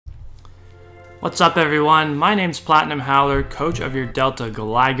What's up everyone, my name's PlatinumHowler, coach of your Delta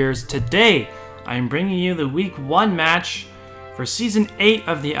Gligars. Today, I am bringing you the Week 1 match for Season 8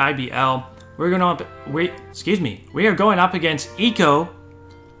 of the IBL. We are going up against Eco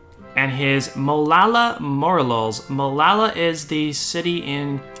and his Molalla Morelulls. Molalla is the city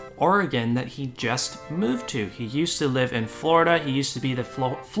in Oregon that he just moved to. He used to live in Florida. He used to be the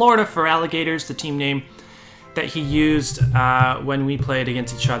Florida for Alligators, the team name that he used when we played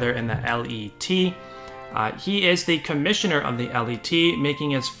against each other in the LET. He is the commissioner of the LET,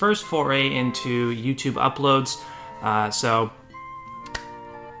 making his first foray into YouTube uploads. So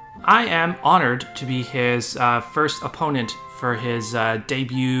I am honored to be his first opponent for his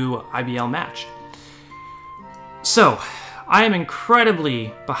debut IBL match. So I am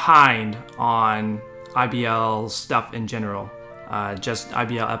incredibly behind on IBL stuff in general. Just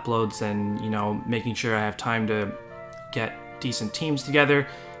IBL uploads and, making sure I have time to get decent teams together.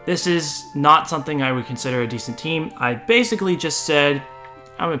 This is not something I would consider a decent team. I basically just said,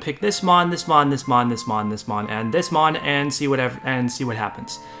 I'm gonna pick this mon, this mon, this mon, this mon, this mon, and this mon, and see what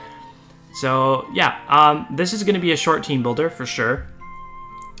happens. So yeah, this is gonna be a short team builder for sure.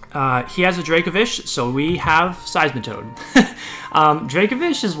 He has a Dracovish, so we have Seismitoad.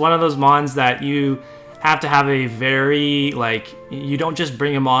 Dracovish is one of those mons that you have to have a very, you don't just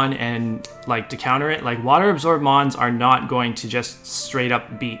bring him on and, to counter it. Water absorb mons are not going to just straight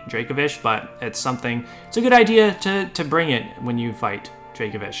up beat Dracovish, but it's a good idea to bring it when you fight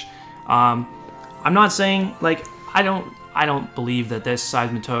Dracovish. I'm not saying, I don't believe that this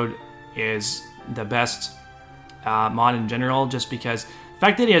Seismitoad is the best mod in general, just because the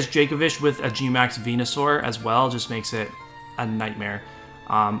fact that he has Dracovish with a Gmax Venusaur as well just makes it a nightmare.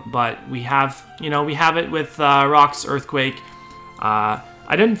 But we have it with Rocks, Earthquake. I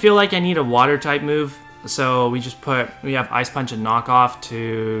didn't feel like I need a water type move, so we have Ice Punch and Knock Off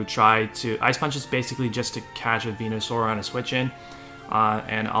to try to... Ice Punch is basically just to catch a Venusaur on a switch in,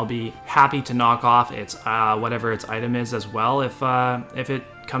 and I'll be happy to knock off its whatever its item is as well if it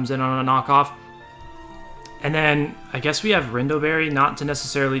comes in on a knockoff. And then I guess we have Rindoberry, not to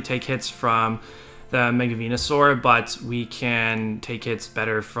necessarily take hits from the Mega Venusaur, but we can take hits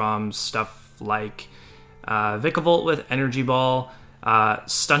better from stuff like Vikavolt with Energy Ball,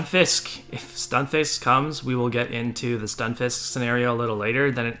 Stunfisk. If Stunfisk comes, we will get into the Stunfisk scenario a little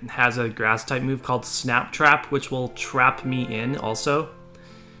later. Then it has a grass type move called Snap Trap, which will trap me in also.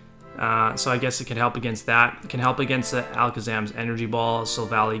 So I guess it can help against that. It can help against the Alakazam's Energy Ball.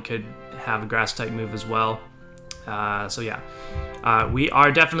 Silvally could have a grass type move as well. So yeah, we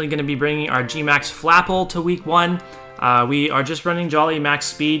are definitely going to be bringing our Gmax Flapple to Week 1. We are just running Jolly Max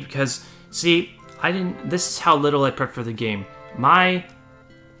Speed because, see, this is how little I prep for the game. I,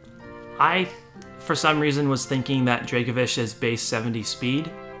 for some reason, was thinking that Dracovish is base 70 speed,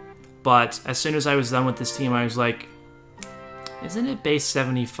 but as soon as I was done with this team, I was like, isn't it base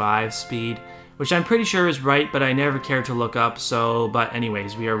 75 speed? Which I'm pretty sure is right, but I never cared to look up, but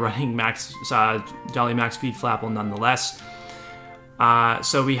anyways, we are running Jolly Max Speed Flapple nonetheless.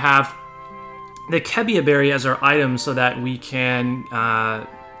 So we have the Kebia Berry as our item so that we can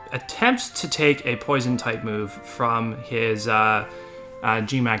attempt to take a poison type move from his Gmax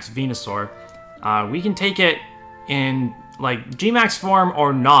Venusaur. We can take it in Gmax form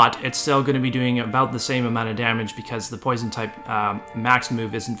or not, it's still going to be doing about the same amount of damage because the poison type max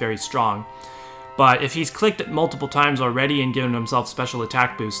move isn't very strong. But if he's clicked it multiple times already and given himself special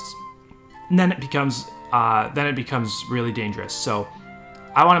attack boosts, then it becomes really dangerous. So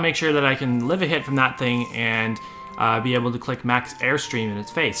I want to make sure that I can live a hit from that thing and be able to click Max Airstream in its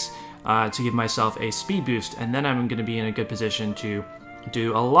face to give myself a speed boost, and then I'm going to be in a good position to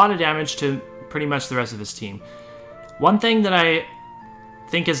do a lot of damage to pretty much the rest of his team. One thing that I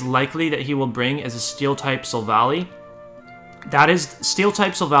think is likely that he will bring is a Steel-type Silvally.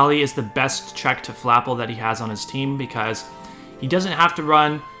 Steel-type Silvally is the best check to Flapple that he has on his team because he doesn't have to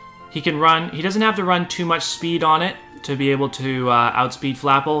run. He doesn't have to run too much speed on it to be able to outspeed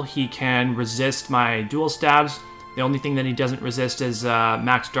Flapple. He can resist my dual stabs. The only thing that he doesn't resist is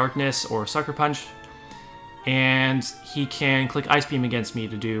Max Darkness or Sucker Punch. And he can click Ice Beam against me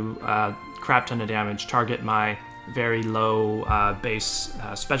to do a crap ton of damage, target my very low base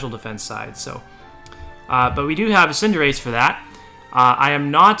special defense side. So. But we do have a Cinderace for that. I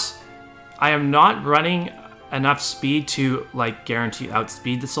am not running enough speed to guarantee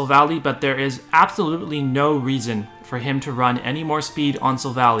outspeed the Silvally, but there is absolutely no reason for him to run any more speed on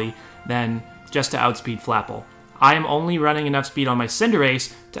Silvally than just to outspeed Flapple. I am only running enough speed on my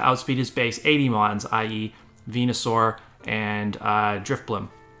Cinderace to outspeed his base 80 mons, i.e. Venusaur and Drifblim.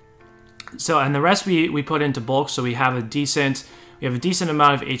 So, and the rest we put into bulk, so we have a decent We have a decent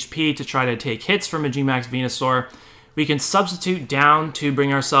amount of HP to try to take hits from a Gmax Venusaur. We can substitute down to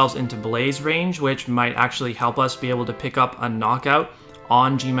bring ourselves into Blaze range, which might actually help us be able to pick up a knockout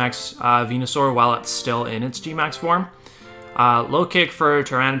on Gmax Venusaur while it's still in its Gmax form. Low kick for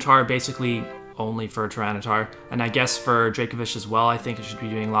Tyranitar, basically only for Tyranitar, and I guess for Dracovish as well. I think it should be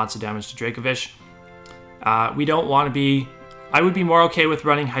doing lots of damage to Dracovish. We don't want to be... I would be more okay with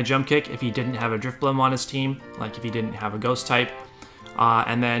running High Jump Kick if he didn't have a Drifblim on his team, like if he didn't have a Ghost type.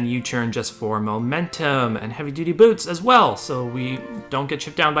 And then U-turn just for momentum and heavy duty boots as well, so we don't get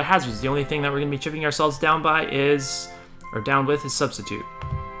chipped down by hazards. The only thing that we're going to be chipping ourselves down by is, or down with, is substitute.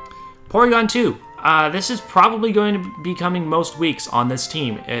 Porygon 2. This is probably going to be coming most weeks on this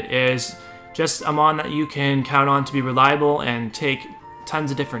team. It is just a mon that you can count on to be reliable and take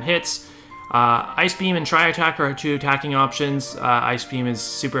tons of different hits. Ice Beam and Tri-Attack are 2 attacking options. Ice Beam is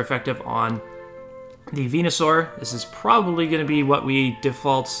super effective on the Venusaur. This is probably going to be what we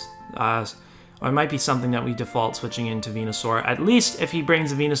default, or it might be something that we default switching into Venusaur. At least if he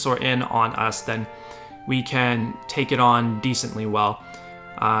brings a Venusaur in on us, then we can take it on decently well.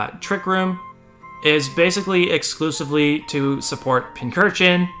 Trick Room is basically exclusively to support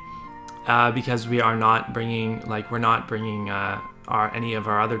Pincurchin, because we are not bringing, we're not bringing any of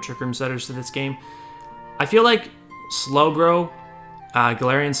our other Trick Room setters to this game. I feel like Slowbro,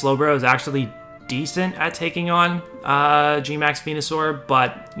 Galarian Slowbro is actually decent at taking on Gmax Venusaur,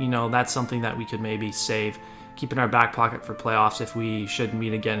 but you know, that's something that we could maybe save, keep in our back pocket for playoffs if we should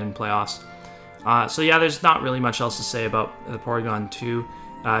meet again in playoffs. So yeah, there's not really much else to say about the Porygon 2.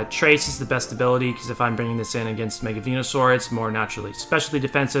 Trace is the best ability, because if I'm bringing this in against Mega Venusaur, it's more naturally specially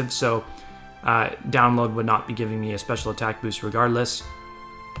defensive, so download would not be giving me a special attack boost regardless.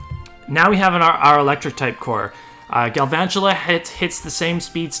 Now we have our electric type core. Galvantula hits the same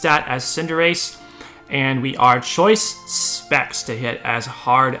speed stat as Cinderace, and we are choice specs to hit as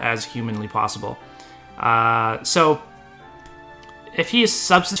hard as humanly possible. So if he is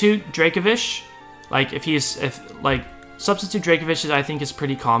substitute Dracovish, substitute Dracovish I think is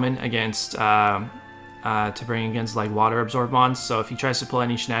pretty common against to bring against like water absorb mons. So if he tries to pull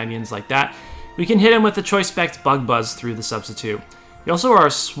any shenanigans like that, we can hit him with the choice spec Bug Buzz through the substitute. We also are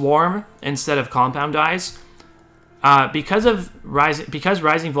a Swarm instead of Compound Eyes. Because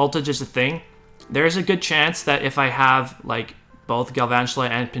rising voltage is a thing, there's a good chance that if I have like both Galvantula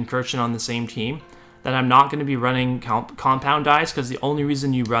and Pincurchin on the same team, that I'm not going to be running Compound Eyes, because the only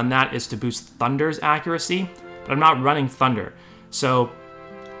reason you run that is to boost Thunder's accuracy, but I'm not running Thunder. So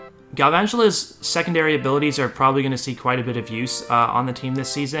Galvantula's secondary abilities are probably going to see quite a bit of use on the team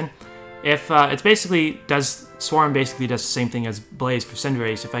this season. If it's basically Swarm basically does the same thing as Blaze for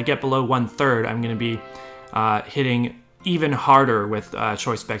Cinderace. If I get below 1/3, I'm going to be hitting even harder with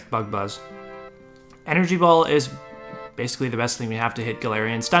Choice Spec Bug Buzz. Energy Ball is basically the best thing we have to hit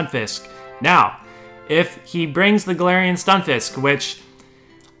Galarian Stunfisk. Now, if he brings the Galarian Stunfisk, which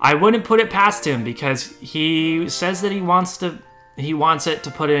I wouldn't put it past him, because he says that he wants it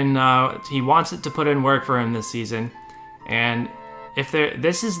to put in work for him this season, and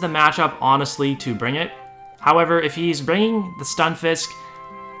this is the matchup honestly to bring it. However, if he's bringing the Stunfisk,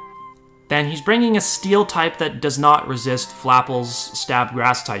 then he's bringing a Steel type that does not resist Flapple's Stab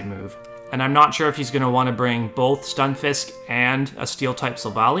Grass type move. And I'm not sure if he's going to want to bring both Stunfisk and a Steel type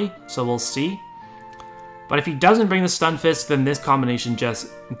Silvally, so we'll see. But if he doesn't bring the Stunfisk, then this combination just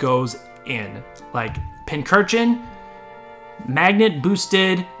goes in. Like, Pincurchin, Magnet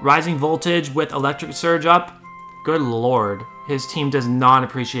boosted Rising Voltage with Electric Surge up, good lord. His team does not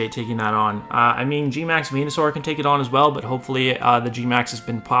appreciate taking that on. I mean, Gmax Venusaur can take it on as well, but hopefully the Gmax has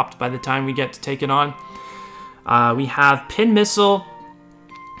been popped by the time we get to take it on. We have Pin Missile.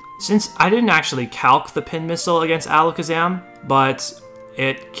 Since I didn't actually calc the Pin Missile against Alakazam, but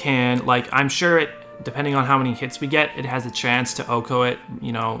it can, I'm sure it, depending on how many hits we get, it has a chance to OHKO it,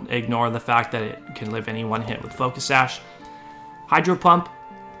 you know, ignore the fact that it can live any one hit with Focus Sash. Hydro Pump.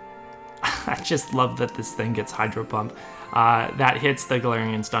 I just love that this thing gets Hydro Pump. That hits the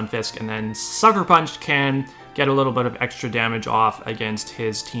Galarian Stunfisk, and then Sucker Punch can get a little bit of extra damage off against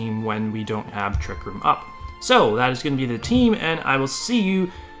his team when we don't have Trick Room up. So that is going to be the team, and I will see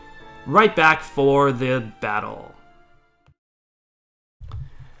you right back for the battle.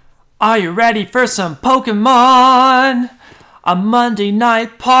 Are you ready for some Pokemon? A Monday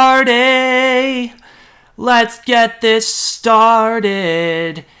night party! Let's get this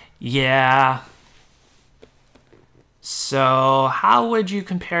started! Yeah. So, how would you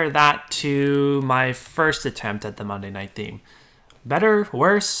compare that to my first attempt at the Monday night theme? Better?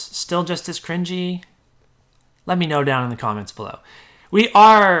 Worse? Still just as cringy? Let me know down in the comments below. We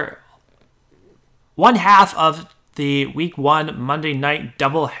are one half of the Week 1 Monday night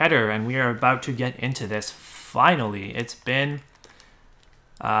doubleheader, and we are about to get into this finally. It's been...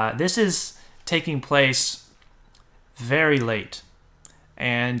 this is taking place very late.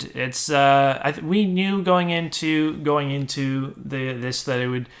 And it's we knew going into this that it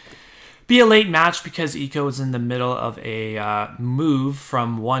would be a late match because Eco is in the middle of a move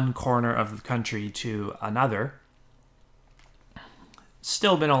from one corner of the country to another.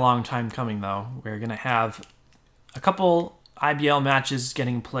 Still been a long time coming though. We're gonna have a couple IBL matches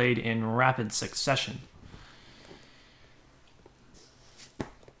getting played in rapid succession.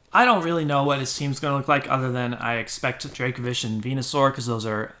 I don't really know what his team's going to look like other than I expect Dracovish and Venusaur because those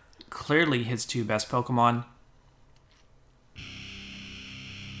are clearly his two best Pokemon.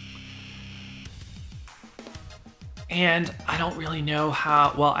 And I don't really know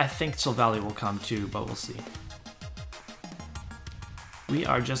how... Well, I think Silvally will come too, but we'll see. We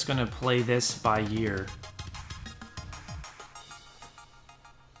are just going to play this by ear.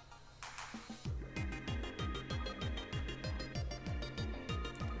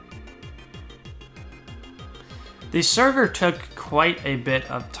 The server took quite a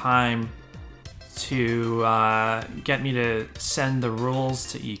bit of time to get me to send the rules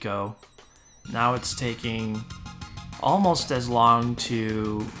to Eco. Now it's taking almost as long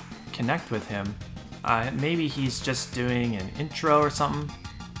to connect with him. Maybe he's just doing an intro or something.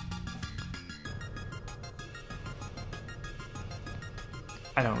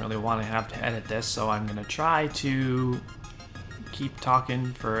 I don't really want to have to edit this, so I'm going to try to keep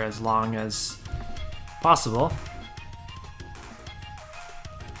talking for as long as possible.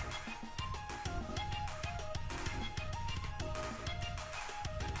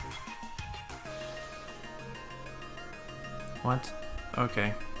 What?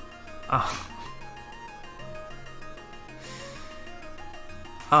 Okay. Oh.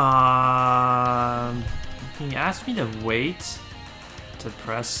 He asked me to wait to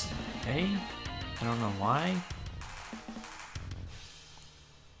press A. I don't know why.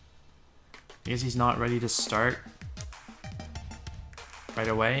 I guess he's not ready to start right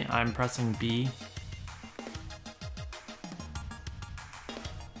away. I'm pressing B.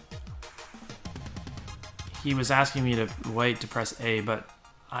 He was asking me to wait to press A, but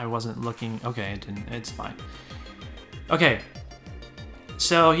I wasn't looking. Okay, it didn't. It's fine. Okay.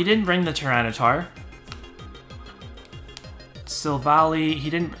 So he didn't bring the Tyranitar. Silvally,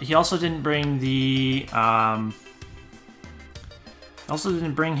 he also didn't bring the also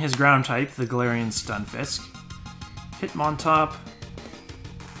didn't bring his ground type, the Galarian Stunfisk. Hitmontop.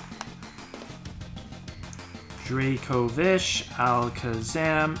 Dracovish,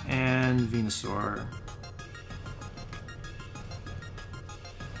 Alakazam, and Venusaur.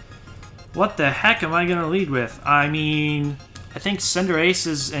 What the heck am I going to lead with? I mean, I think Cinderace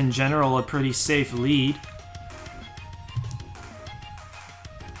is in general a pretty safe lead.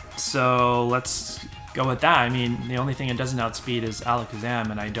 So let's go with that. I mean, the only thing it doesn't outspeed is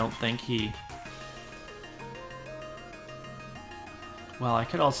Alakazam, and I don't think he... Well, I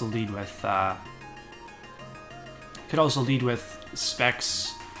could also lead with...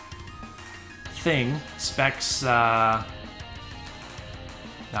 Specs... Thing. Specs...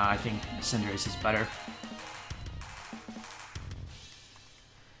 Nah, I think Cinderace is better.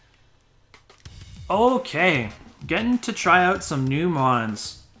 Okay, getting to try out some new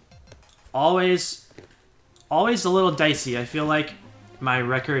mons. Always a little dicey. I feel like my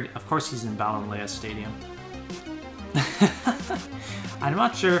record... Of course he's in Valor Stadium. I'm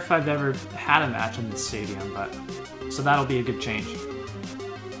not sure if I've ever had a match in this stadium, but... So that'll be a good change.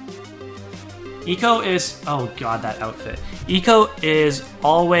 Eco is... Oh god, that outfit. Eco is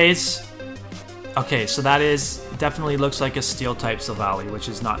always... Okay, so that is... Definitely looks like a Steel-type Silvally, which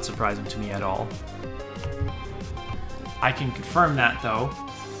is not surprising to me at all. I can confirm that, though,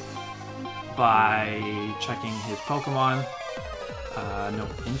 by checking his Pokemon. No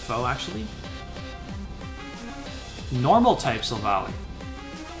info, actually. Normal-type Silvally.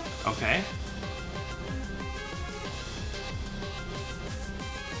 Okay.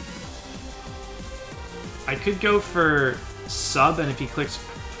 I could go for sub, and if he clicks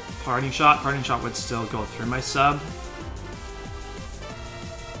Parting Shot would still go through my sub.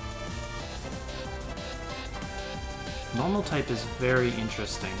 Normal type is very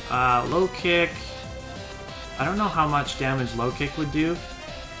interesting. Low kick. I don't know how much damage low kick would do.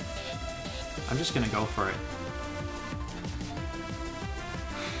 I'm just gonna go for it.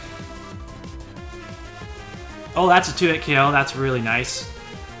 Oh, that's a 2-hit KO. That's really nice.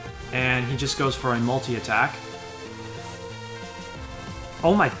 And he just goes for a multi-attack.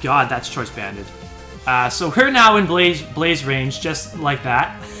 Oh my god, that's Choice Banded. So we're now in Blaze range, just like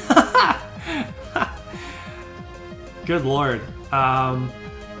that. Good lord. That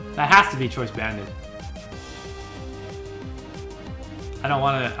has to be choice banded. I don't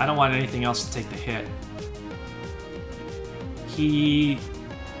want anything else to take the hit. He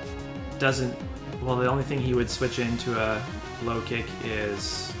doesn't. Well, the only thing he would switch into a low kick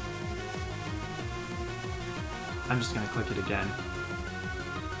is. I'm just gonna click it again.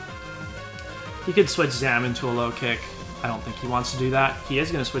 He could switch Zame into a low kick. I don't think he wants to do that. He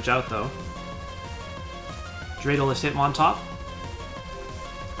is gonna switch out though. Dreidel is hit him on top.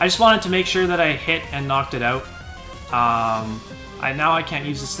 I just wanted to make sure that I hit and knocked it out. Now I can't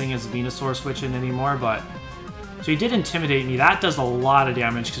use this thing as a Venusaur switch in anymore, but... So he did intimidate me. That does a lot of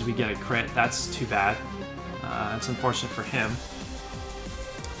damage because we get a crit. That's too bad. It's unfortunate for him.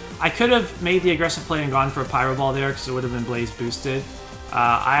 I could have made the aggressive play and gone for a Pyro Ball there because it would have been Blaze boosted.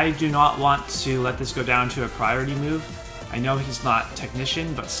 I do not want to let this go down to a priority move. I know he's not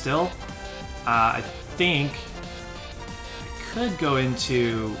Technician, but still. I think I could go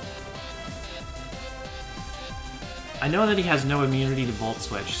into... I know that he has no immunity to Volt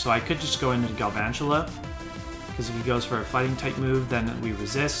Switch, so I could just go into Galvantula. Because if he goes for a fighting type move, then we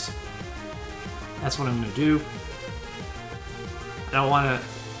resist. That's what I'm going to do. I don't want to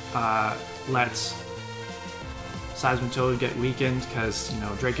let Seismitoad get weakened, because, you know,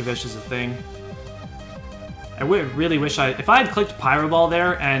 Dracovish is a thing. I really wish if I had clicked Pyro Ball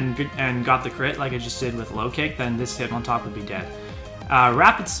there and got the crit like I just did with Low Kick, then this hit on top would be dead.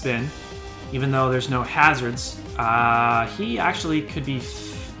 Rapid Spin, even though there's no hazards, he actually could be...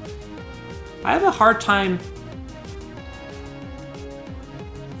 I have a hard time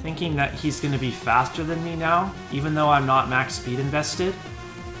thinking that he's going to be faster than me now, even though I'm not max speed invested.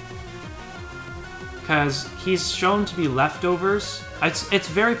 Because he's shown to be leftovers. It's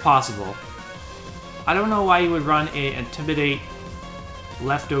very possible. I don't know why you would run a Intimidate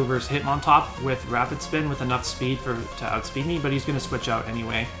leftovers Hitmontop with Rapid Spin with enough speed to outspeed me, but he's going to switch out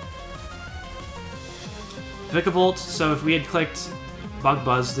anyway. Vikavolt, so if we had clicked Bug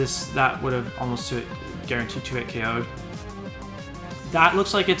Buzz, that would have almost guaranteed 2-hit KO'd. That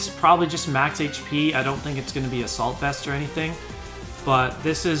looks like it's probably just max HP. I don't think it's going to be Assault Vest or anything, but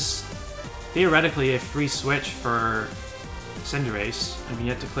this is theoretically a free switch for Cinderace, and we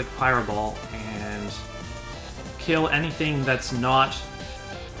have to click Pyro Ball and kill anything that's not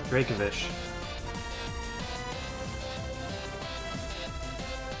Dracovish.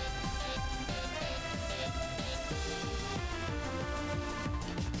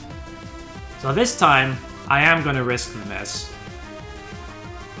 So this time, I am going to risk the miss.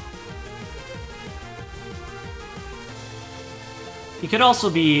 He could also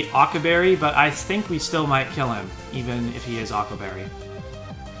be Aqua Berry, but I think we still might kill him, even if he is Aqua Berry.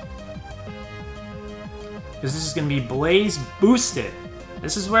 Because this is going to be Blaze boosted.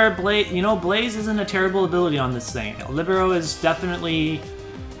 This is where Blaze, you know, Blaze isn't a terrible ability on this thing. Libero is definitely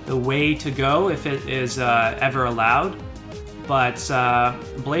the way to go if it is ever allowed. But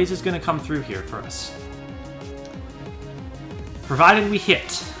Blaze is going to come through here for us. Provided we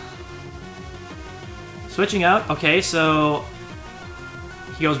hit. Switching out. Okay, so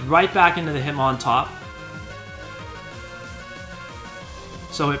he goes right back into the Hitmontop.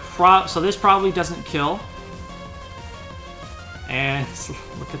 So this probably doesn't kill. And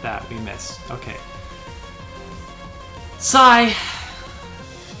look at that, we missed. Okay. Sigh.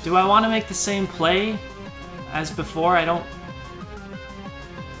 Do I want to make the same play as before? I don't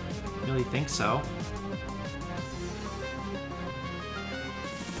really think so.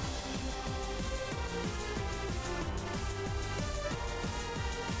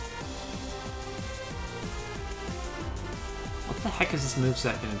 What the heck is this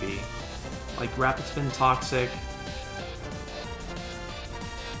moveset gonna be? Like Rapid Spin Toxic?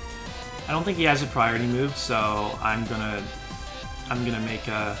 I don't think he has a priority move, so I'm gonna make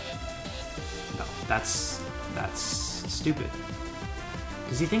a... No, that's stupid.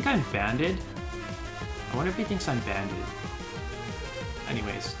 Does he think I'm banded? I wonder if he thinks I'm banded.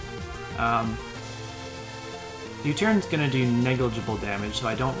 Anyways. U-Turn's gonna do negligible damage, so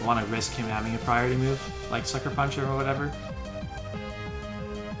I don't want to risk him having a priority move, like Sucker Puncher or whatever.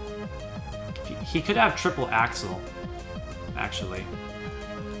 He could have Triple Axle, actually.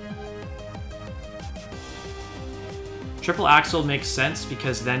 Triple Axle makes sense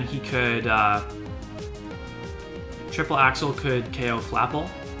because then he could... Triple Axle could KO Flapple.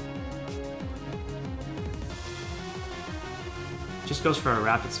 Just goes for a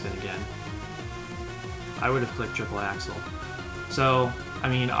Rapid Spin again. I would have clicked Triple Axle. So, I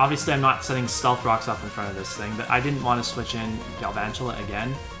mean, obviously I'm not setting Stealth Rocks up in front of this thing, but I didn't want to switch in Galvantula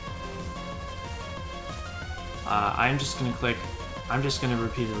again. I'm just going to click I'm just going to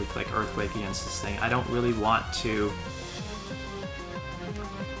repeatedly click Earthquake against this thing. I don't really want to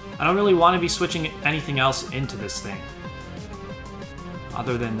be switching anything else into this thing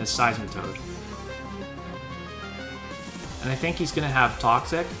other than this Seismitoad. And I think he's going to have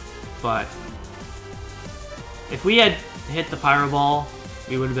Toxic, but if we had hit the Pyro Ball,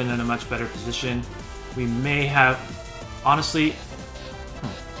 we would have been in a much better position. We may have... Honestly,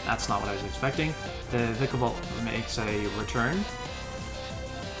 that's not what I was expecting. The Vikavolt makes a return.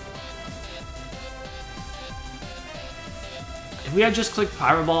 If we had just clicked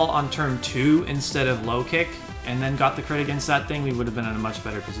Pyro Ball on turn 2 instead of Low Kick, and then got the crit against that thing, we would have been in a much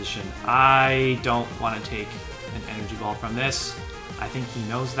better position. I don't want to take an Energy Ball from this. I think he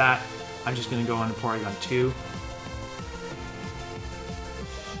knows that. I'm just going to go on to Porygon 2.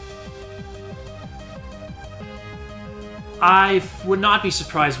 I would not be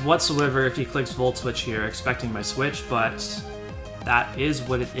surprised whatsoever if he clicks Volt Switch here, expecting my switch, but that is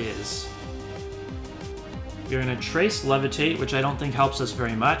what it is. You're going to Trace Levitate, which I don't think helps us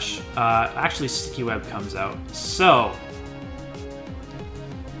very much. Actually, Sticky Web comes out. So,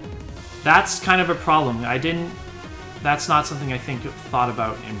 that's kind of a problem. That's not something I think thought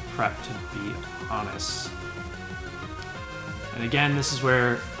about in prep, to be honest. And again, this is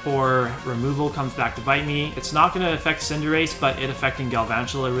where poor removal comes back to bite me. It's not going to affect Cinderace, but it affecting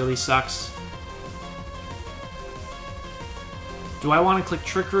Galvantula really sucks. Do I want to click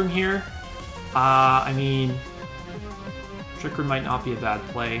Trick Room here? I mean, Trick Room might not be a bad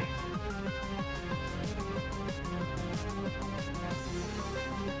play.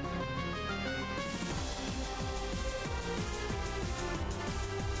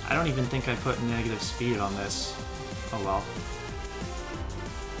 I don't even think I put negative speed on this. Oh well.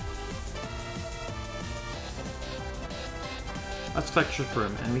 Let's click Trick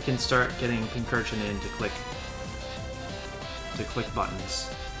Room, and we can start getting Pincurchin in to click buttons.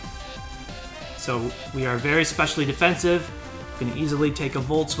 So we are very specially defensive. We can easily take a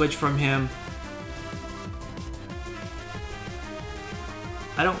Volt Switch from him.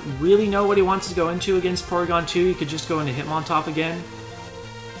 I don't really know what he wants to go into against Porygon 2. He could just go into Hitmontop again.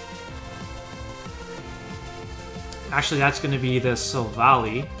 Actually, that's going to be the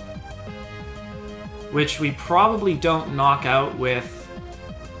Silvally, which we probably don't knock out with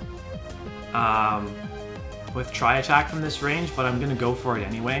Tri-Attack from this range, but I'm going to go for it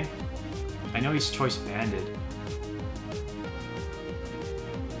anyway. I know he's Choice Banded.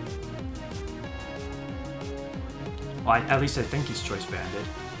 Well, at least I think he's Choice Banded.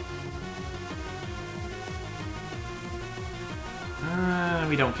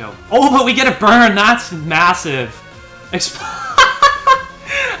 We don't kill. Oh, but we get a burn! That's massive!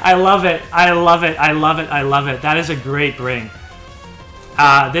 I love it. I love it. I love it. I love it. That is a great bring.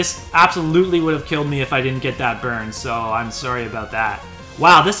 This absolutely would have killed me if I didn't get that burn, so I'm sorry about that.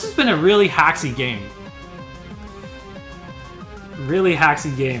 Wow, this has been a really hacksy game. Really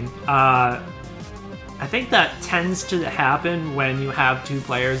hacksy game. I think that tends to happen when you have two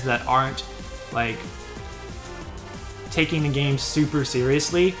players that aren't, like, taking the game super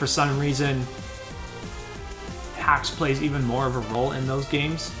seriously. For some reason, hacks plays even more of a role in those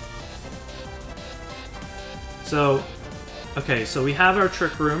games. So, okay, so we have our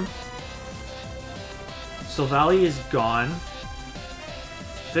Trick Room. Silvally is gone.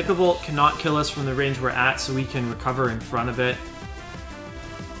 Vikavolt cannot kill us from the range we're at, so we can recover in front of it.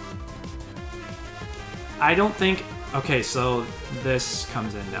 I don't think... Okay, so this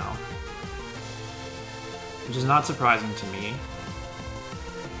comes in now, which is not surprising to me.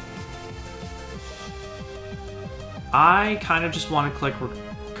 I kind of just want to click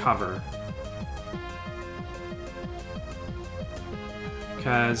Recover,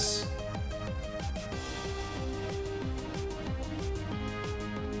 because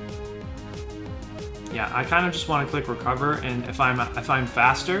yeah, I kind of just want to click Recover, and if I'm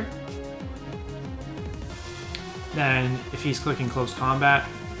faster, then if he's clicking Close Combat,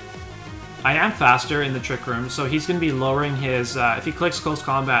 I am faster in the Trick Room, so he's going to be lowering his, if he clicks Close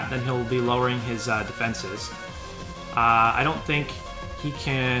Combat, then he'll be lowering his defenses. I don't think he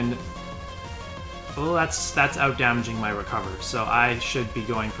can... Oh, that's out-damaging my Recover, so I should be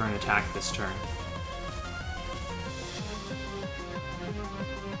going for an attack this turn.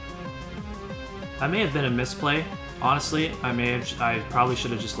 That may have been a misplay, honestly. I probably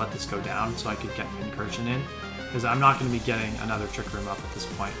should have just let this go down so I could get Incursion in, because I'm not going to be getting another Trick Room up at this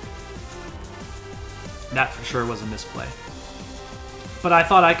point. That for sure was a misplay. But I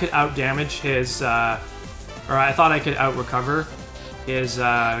thought I could out-damage his, or I thought I could out-recover his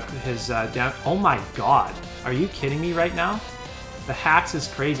down. Oh my god. Are you kidding me right now? The hacks is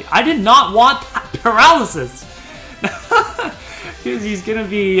crazy. I did not want that paralysis! He's gonna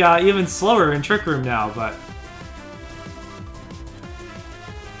be even slower in Trick Room now, but...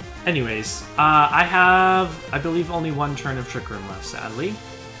 Anyways, I have, I believe, only one turn of Trick Room left, sadly.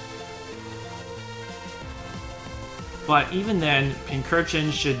 But even then,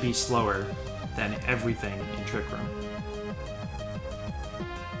 Pincurchin should be slower than everything in Trick Room.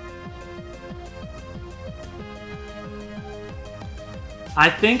 I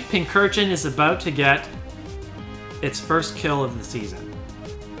think Pincurchin is about to get its first kill of the season.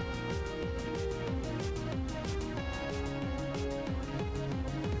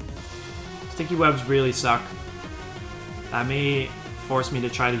 Sticky webs really suck. That may force me to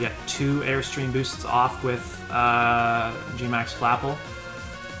try to get 2 Airstream boosts off with Gmax Flapple.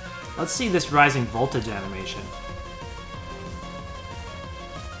 Let's see this rising voltage animation.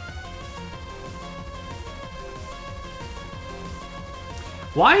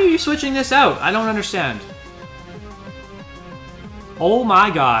 Why are you switching this out? I don't understand. Oh my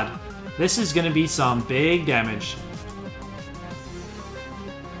god. This is gonna be some big damage.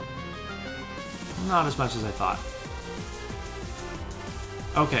 Not as much as I thought.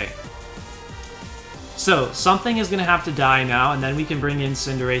 Okay. So, something is gonna have to die now, and then we can bring in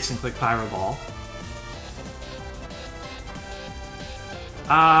Cinderace and click Pyro Ball.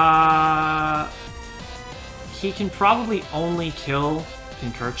 He can probably only kill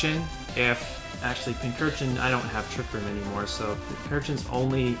Pincurchin if... Actually, Pincurchin, I don't have Trick Room anymore, so Pincurchin's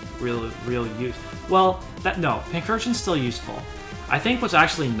only real use... Well, no, Pincurchin's still useful. I think what's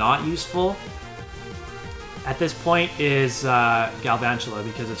actually not useful at this point is Galvantula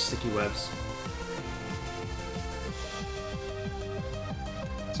because of Sticky Webs.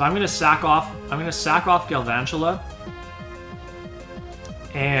 So I'm gonna sack off Galvantula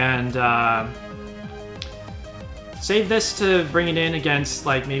and save this to bring it in against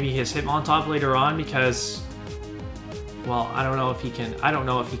like maybe his Hitmontop later on because, well, I don't know if he can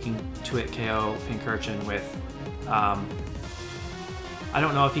 2-hit KO Pincurchin with I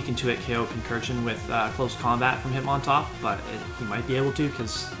don't know if he can 2-hit KO Pincurchin with close combat from Hitmontop, but he might be able to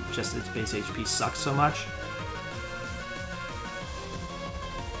because just its base HP sucks so much.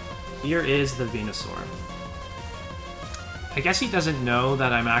 Here is the Venusaur. I guess he doesn't know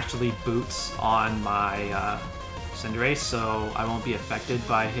that I'm actually boots on my Cinderace, so I won't be affected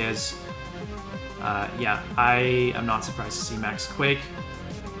by his... yeah, I am not surprised to see Max Quake.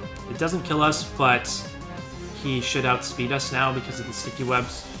 It doesn't kill us, but he should outspeed us now because of the Sticky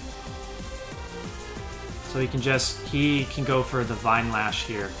Webs. So he can go for the Vine Lash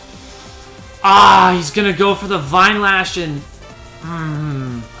here. Ah, he's gonna go for the Vine Lash and...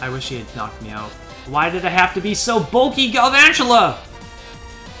 I wish he had knocked me out. Why did I have to be so bulky, Galvantula?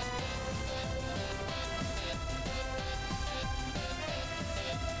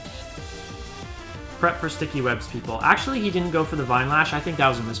 Prep for Sticky Webs, people. Actually, he didn't go for the Vine Lash. I think that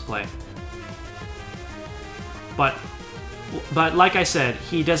was a misplay. But like I said,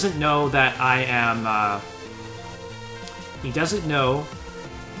 he doesn't know that I am... he doesn't know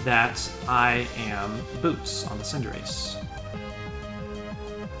that I am boots on the Cinderace.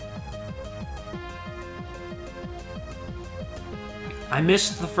 I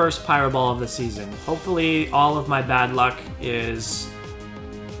missed the first Pyro Ball of the season. Hopefully all of my bad luck is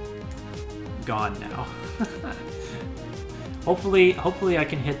gone now. Hopefully I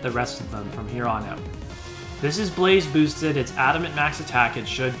can hit the rest of them from here on out. This is Blaze boosted, it's Adamant Max Attack, it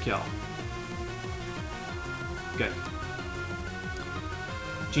should kill. Good.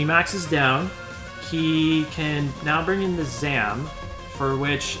 Gmax is down. He can now bring in the Zame, for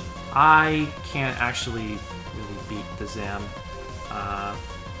which I can't actually really beat the Zame. I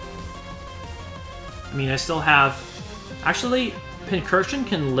mean, I still have... Actually, Pincurchin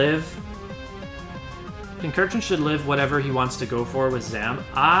can live... Pincurchin should live whatever he wants to go for with Zame.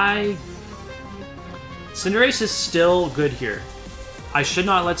 Cinderace is still good here. I should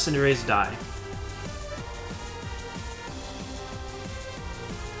not let Cinderace die.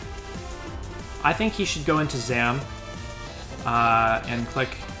 I think he should go into Zame and click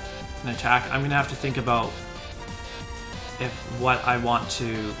an attack. I'm gonna have to think about what I want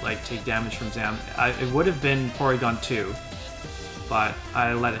to like take damage from Zame. It would have been Porygon 2, but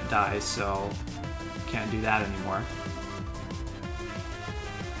I let it die, so can't do that anymore.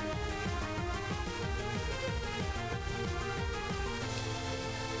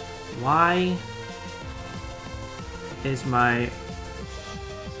 Why is my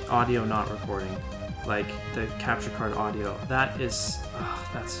audio not recording? Like the capture card audio. That is...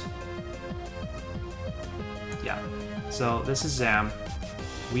 that's... Yeah. So this is Zame.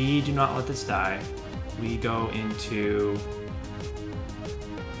 We do not let this die. We go into...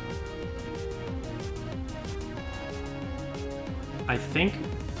 I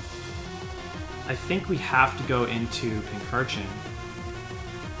think we have to go into Pincurchin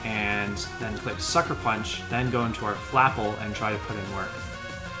and then click Sucker Punch, then go into our Flapple and try to put in work.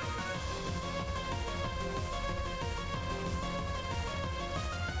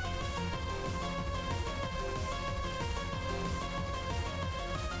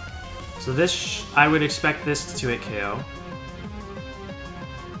 So this, I would expect this to hit KO.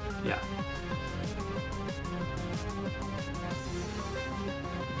 Yeah.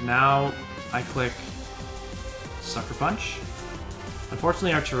 Now I click Sucker Punch.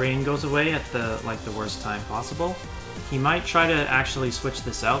 Unfortunately, our terrain goes away at the worst time possible. He might try to actually switch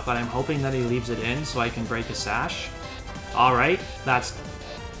this out, but I'm hoping that he leaves it in so I can break a sash. All right, that's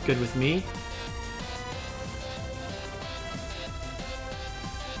good with me.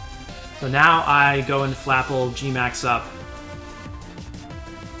 So now I go into Flapple, G-Max up,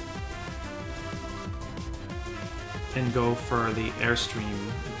 and go for the Airstream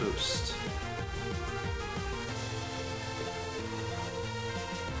boost.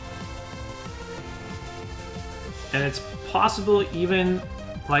 And it's possible even,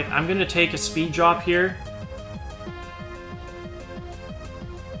 like, I'm gonna take a speed drop here.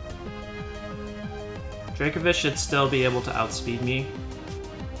 Dracovish should still be able to outspeed me.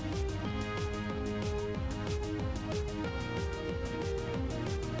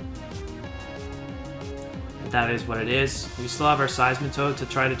 That is what it is. We still have our Seismitoad to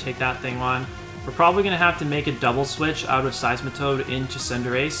try to take that thing on. We're probably going to have to make a double switch out of Seismitoad into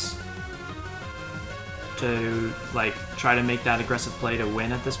Cinderace to, like, try to make that aggressive play to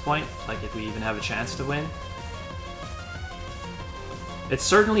win at this point, like if we even have a chance to win. It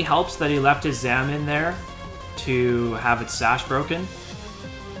certainly helps that he left his Zame in there to have its sash broken.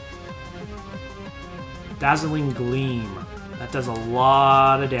 Dazzling Gleam. That does a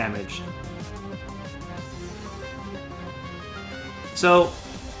lot of damage. So,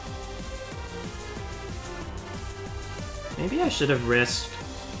 maybe I should have risked,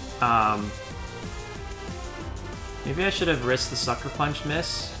 maybe I should have risked the Sucker Punch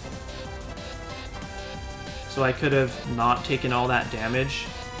miss. So I could have not taken all that damage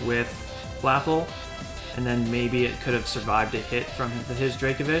with Flapple, and then maybe it could have survived a hit from his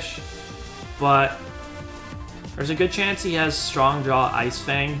Dracovish. But there's a good chance he has Strong Jaw Ice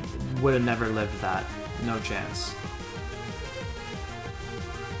Fang. Would have never lived that. No chance.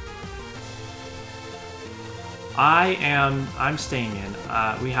 I'm staying in.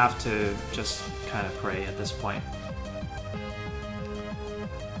 We have to just kind of pray at this point.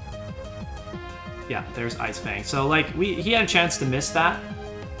 Yeah, there's Ice Fang. So, like, he had a chance to miss that.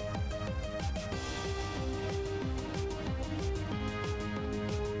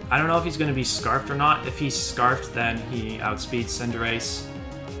 I don't know if he's going to be Scarfed or not. If he's Scarfed, then he outspeeds Cinderace.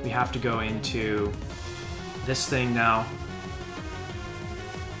 We have to go into this thing now.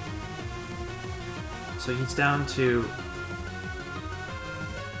 So he's down to...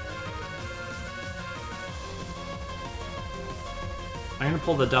 I'm going to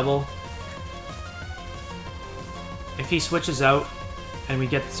pull the double. If he switches out and we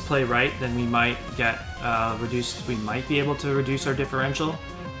get this play right, then we might get reduced. We might be able to reduce our differential.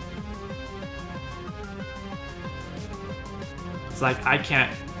 It's like, I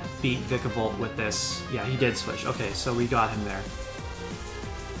can't beat Vikavolt with this. Yeah, he did switch. Okay, so we got him there.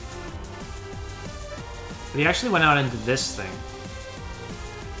 But he actually went out into this thing.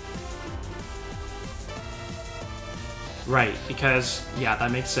 Right, because, yeah,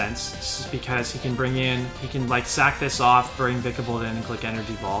 that makes sense. This is because he can bring in, he can, like, sack this off, bring Vikavolt in, and click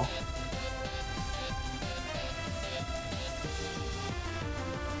Energy Ball.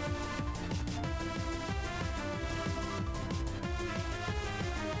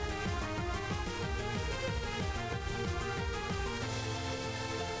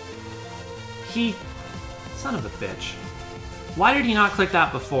 Son of a bitch. Why did he not click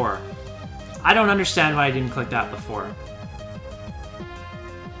that before? I don't understand why I didn't click that before.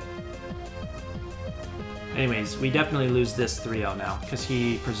 Anyways, we definitely lose this 3-0 now, because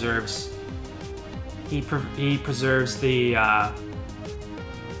he preserves... He preserves the...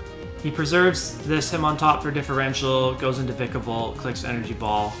 he preserves this him on top for differential, goes into Vikavolt, clicks Energy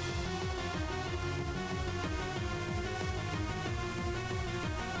Ball.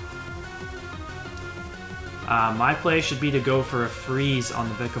 My play should be to go for a freeze on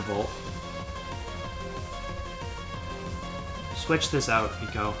the Vikavolt. Switch this out,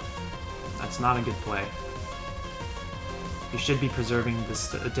 Eco. That's not a good play. You should be preserving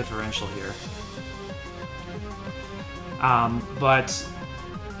this differential here. But...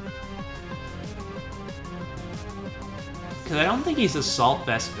 because I don't think he's Assault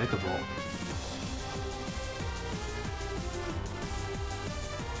Vest Vikavolt.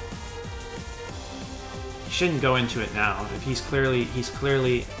 shouldn't go into it now. If he's clearly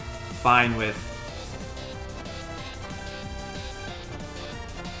fine with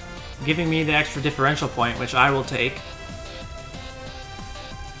giving me the extra differential point, which I will take.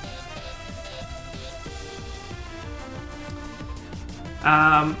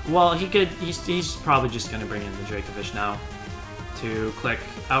 Well, he's probably just going to bring in the Dracovish now to click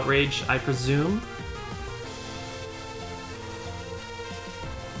Outrage, I presume.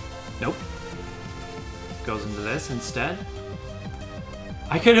 Nope. Goes into this instead.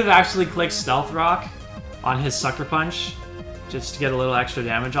 I could have actually clicked Stealth Rock on his Sucker Punch just to get a little extra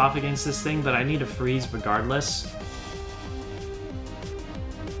damage off against this thing, but I need a freeze regardless.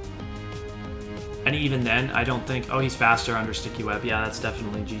 And even then, I don't think... Oh, he's faster under Sticky Web. Yeah, that's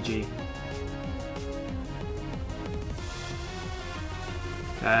definitely GG.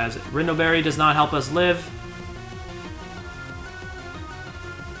 Because Rindleberry does not help us live.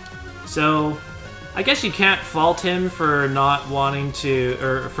 So, I guess you can't fault him for not wanting to...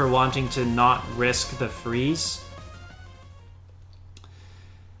 or for wanting to not risk the freeze.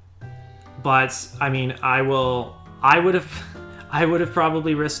 But, I mean, I would have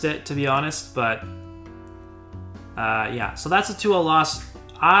probably risked it, to be honest, but yeah. So that's a 2-0 loss.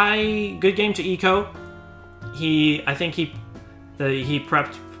 Good game to Eco. I think he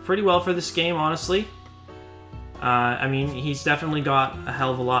prepped pretty well for this game, honestly. I mean, he's definitely got a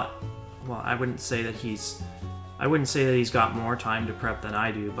hell of a lot. Well, I wouldn't say that he's got more time to prep than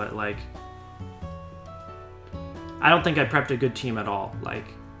I do, but like, I don't think I prepped a good team at all. Like,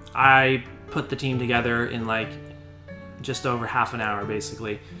 I put the team together in like just over half an hour,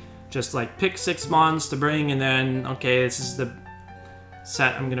 basically. Just like pick 6 mons to bring, and then okay, this is the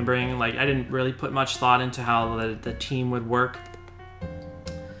set I'm gonna bring. Like, I didn't really put much thought into how the team would work.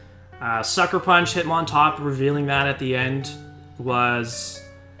 Sucker Punch, Hitmon top, revealing that at the end was,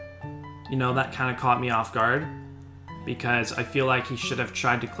 you know, that kind of caught me off guard, because I feel like he should have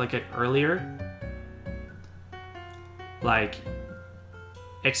tried to click it earlier. Like,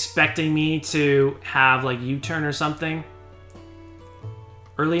 expecting me to have like U-turn or something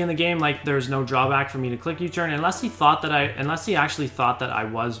early in the game. Like, there's no drawback for me to click U-turn unless he actually thought that I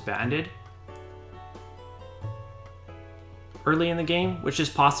was banded early in the game, which is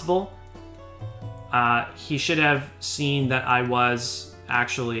possible. He should have seen that I was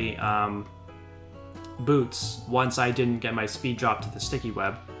actually boots once I didn't get my speed drop to the Sticky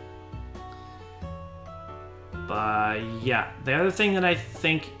Web. But yeah, the other thing that I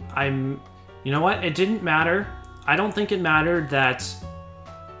think you know what? It didn't matter. I don't think it mattered that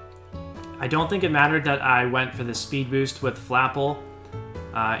I went for the speed boost with Flapple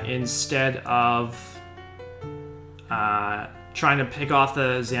instead of trying to pick off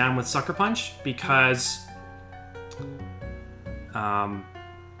the Zame with Sucker Punch, because I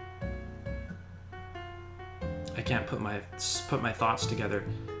can't put my thoughts together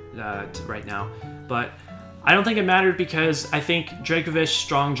right now, but I don't think it mattered because I think Dracovish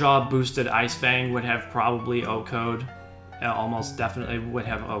Strong Jaw boosted Ice Fang would have probably O-code. Almost definitely would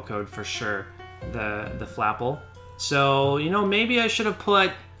have O-code for sure, the Flapple. So, you know, maybe I should have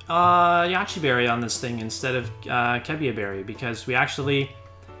put Yachi Berry on this thing instead of Kebia Berry, because we actually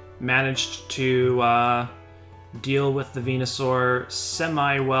managed to deal with the Venusaur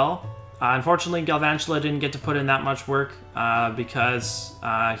semi-well. Unfortunately, Galvantula didn't get to put in that much work because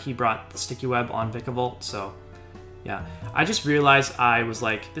he brought the Sticky Web on Vikavolt, so yeah. I just realized I was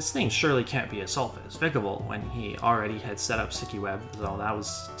like, this thing surely can't be Assault Viz Vikavolt when he already had set up Sticky Web, so that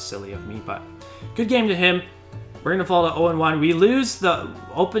was silly of me, but good game to him. We're going to fall to 0-1. We lose the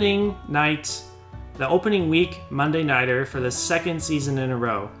opening night, the opening week Monday Nighter for the 2nd season in a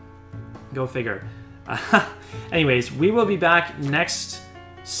row. Go figure. Anyways, we will be back next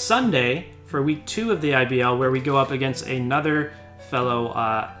Sunday for week 2 of the IBL, where we go up against another fellow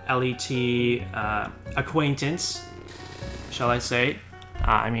LET acquaintance, shall I say.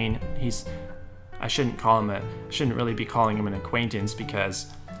 I mean, I shouldn't really be calling him an acquaintance,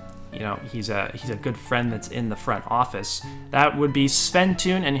 because, you know, he's a good friend that's in the front office. That would be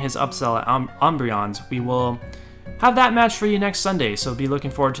Sventune and his upsell at Umbreons. We will have that match for you next Sunday, so be looking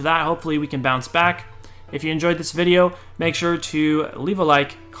forward to that. Hopefully we can bounce back. If you enjoyed this video, make sure to leave a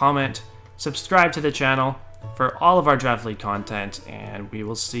like, comment, subscribe to the channel for all of our Draft League content, and we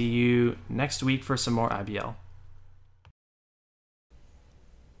will see you next week for some more IBL.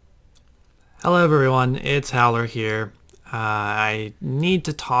 Hello everyone, it's Howler here. I need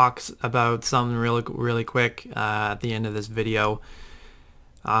to talk about something really quick at the end of this video.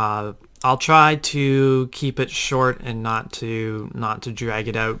 I'll try to keep it short and not to drag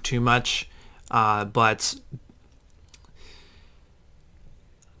it out too much. But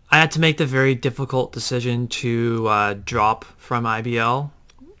I had to make the very difficult decision to drop from IBL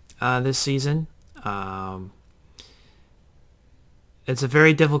this season. It's a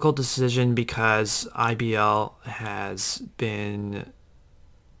very difficult decision because IBL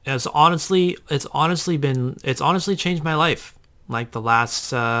it's honestly changed my life. Like the last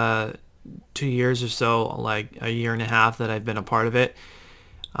 2 years or so, like a year and a half that I've been a part of it.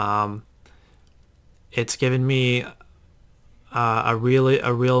 It's given me a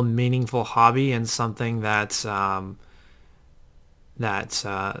real meaningful hobby and something that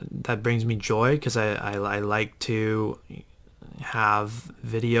brings me joy, because I like to have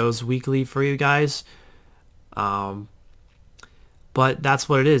videos weekly for you guys. But that's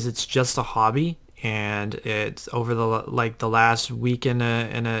what it is. It's just a hobby, and it's over the last week and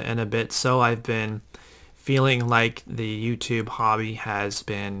a bit. So I've been feeling like the YouTube hobby has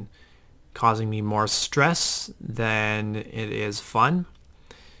been causing me more stress than it is fun.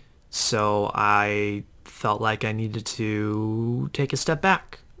 So I felt like I needed to take a step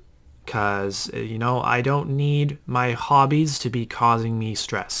back, because, you know, I don't need my hobbies to be causing me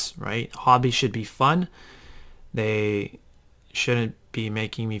stress, right? Hobbies should be fun. They shouldn't be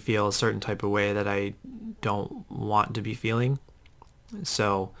making me feel a certain type of way that I don't want to be feeling.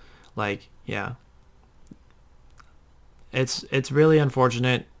 So, like, yeah. It's really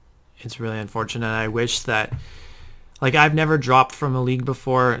unfortunate. It's really unfortunate. I wish that, like, I've never dropped from a league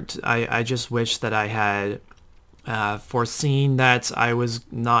before. I just wish that I had foreseen that I was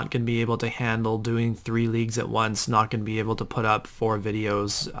not going to be able to handle doing 3 leagues at once, not going to be able to put up 4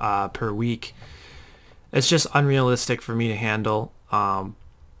 videos per week. It's just unrealistic for me to handle. You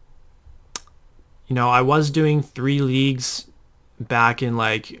know, I was doing 3 leagues back in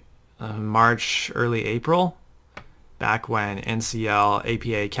like March, early April, back when NCL,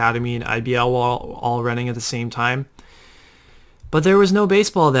 APA Academy, and IBL were all running at the same time. But there was no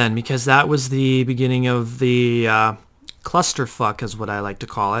baseball then, because that was the beginning of the clusterfuck, is what I like to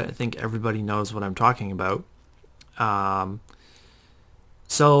call it. I think everybody knows what I'm talking about.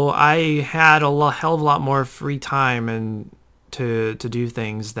 So I had a hell of a lot more free time and to do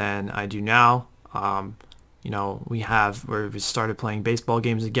things than I do now. You know, we started playing baseball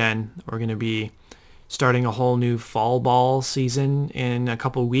games again. We're going to be starting a whole new fall ball season in a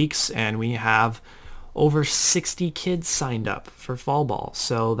couple weeks, and we have over 60 kids signed up for fall ball.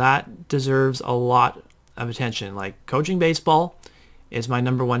 So that deserves a lot of attention. Like, coaching baseball is my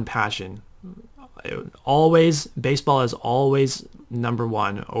 #1 passion. Baseball is always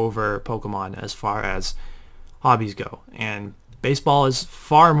 #1 over Pokemon as far as hobbies go. And baseball is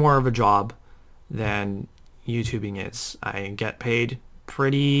far more of a job than YouTubing is. I get paid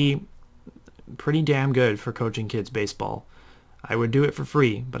pretty damn good for coaching kids baseball. I would do it for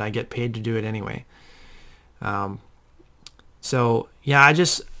free, but I get paid to do it anyway. So yeah,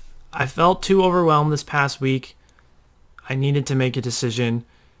 I felt too overwhelmed this past week. I needed to make a decision.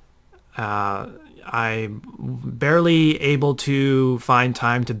 I'm barely able to find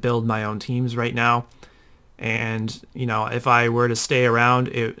time to build my own teams right now. And, you know, if I were to stick around,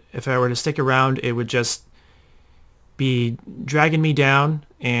 it would just be dragging me down,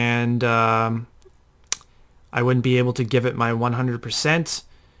 and I wouldn't be able to give it my 100%,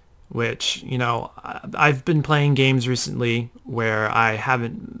 which, you know, I've been playing games recently where I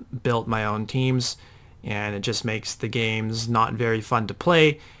haven't built my own teams, and it just makes the games not very fun to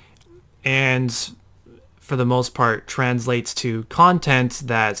play, and for the most part translates to content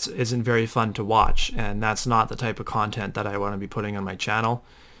that isn't very fun to watch, and that's not the type of content that I want to be putting on my channel.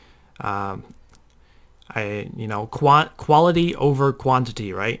 Quality over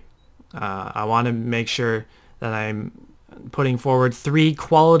quantity, right? I want to make sure that I'm putting forward 3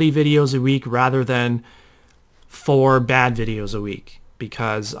 quality videos a week rather than 4 bad videos a week,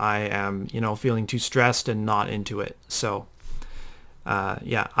 because I am, you know, feeling too stressed and not into it. So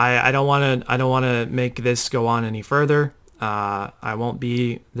yeah, I don't want to make this go on any further.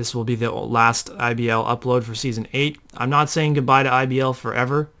 This will be the last IBL upload for season 8. I'm not saying goodbye to IBL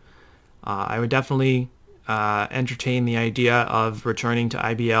forever. I would definitely entertain the idea of returning to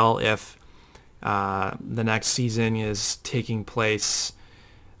IBL if the next season is taking place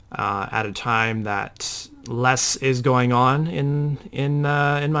at a time that less is going on in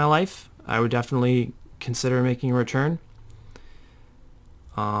my life. I would definitely consider making a return.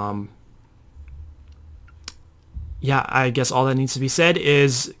 Yeah, I guess all that needs to be said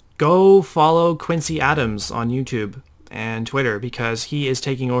is go follow Quincy Adams on YouTube and Twitter, because he is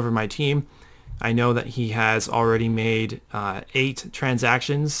taking over my team. I know that he has already made 8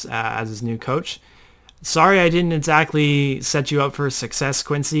 transactions as his new coach. Sorry I didn't exactly set you up for success,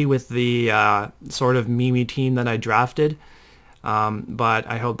 Quincy, with the sort of meme team that I drafted. But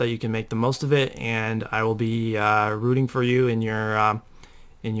I hope that you can make the most of it, and I will be rooting for you in your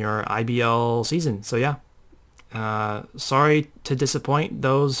IBL season. So yeah, sorry to disappoint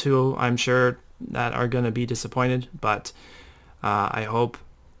those who I'm sure that are going to be disappointed, but I hope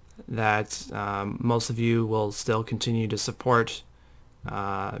that most of you will still continue to support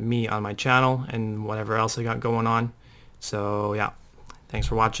me on my channel and whatever else I got going on. So yeah, thanks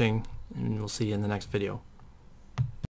for watching, and we'll see you in the next video.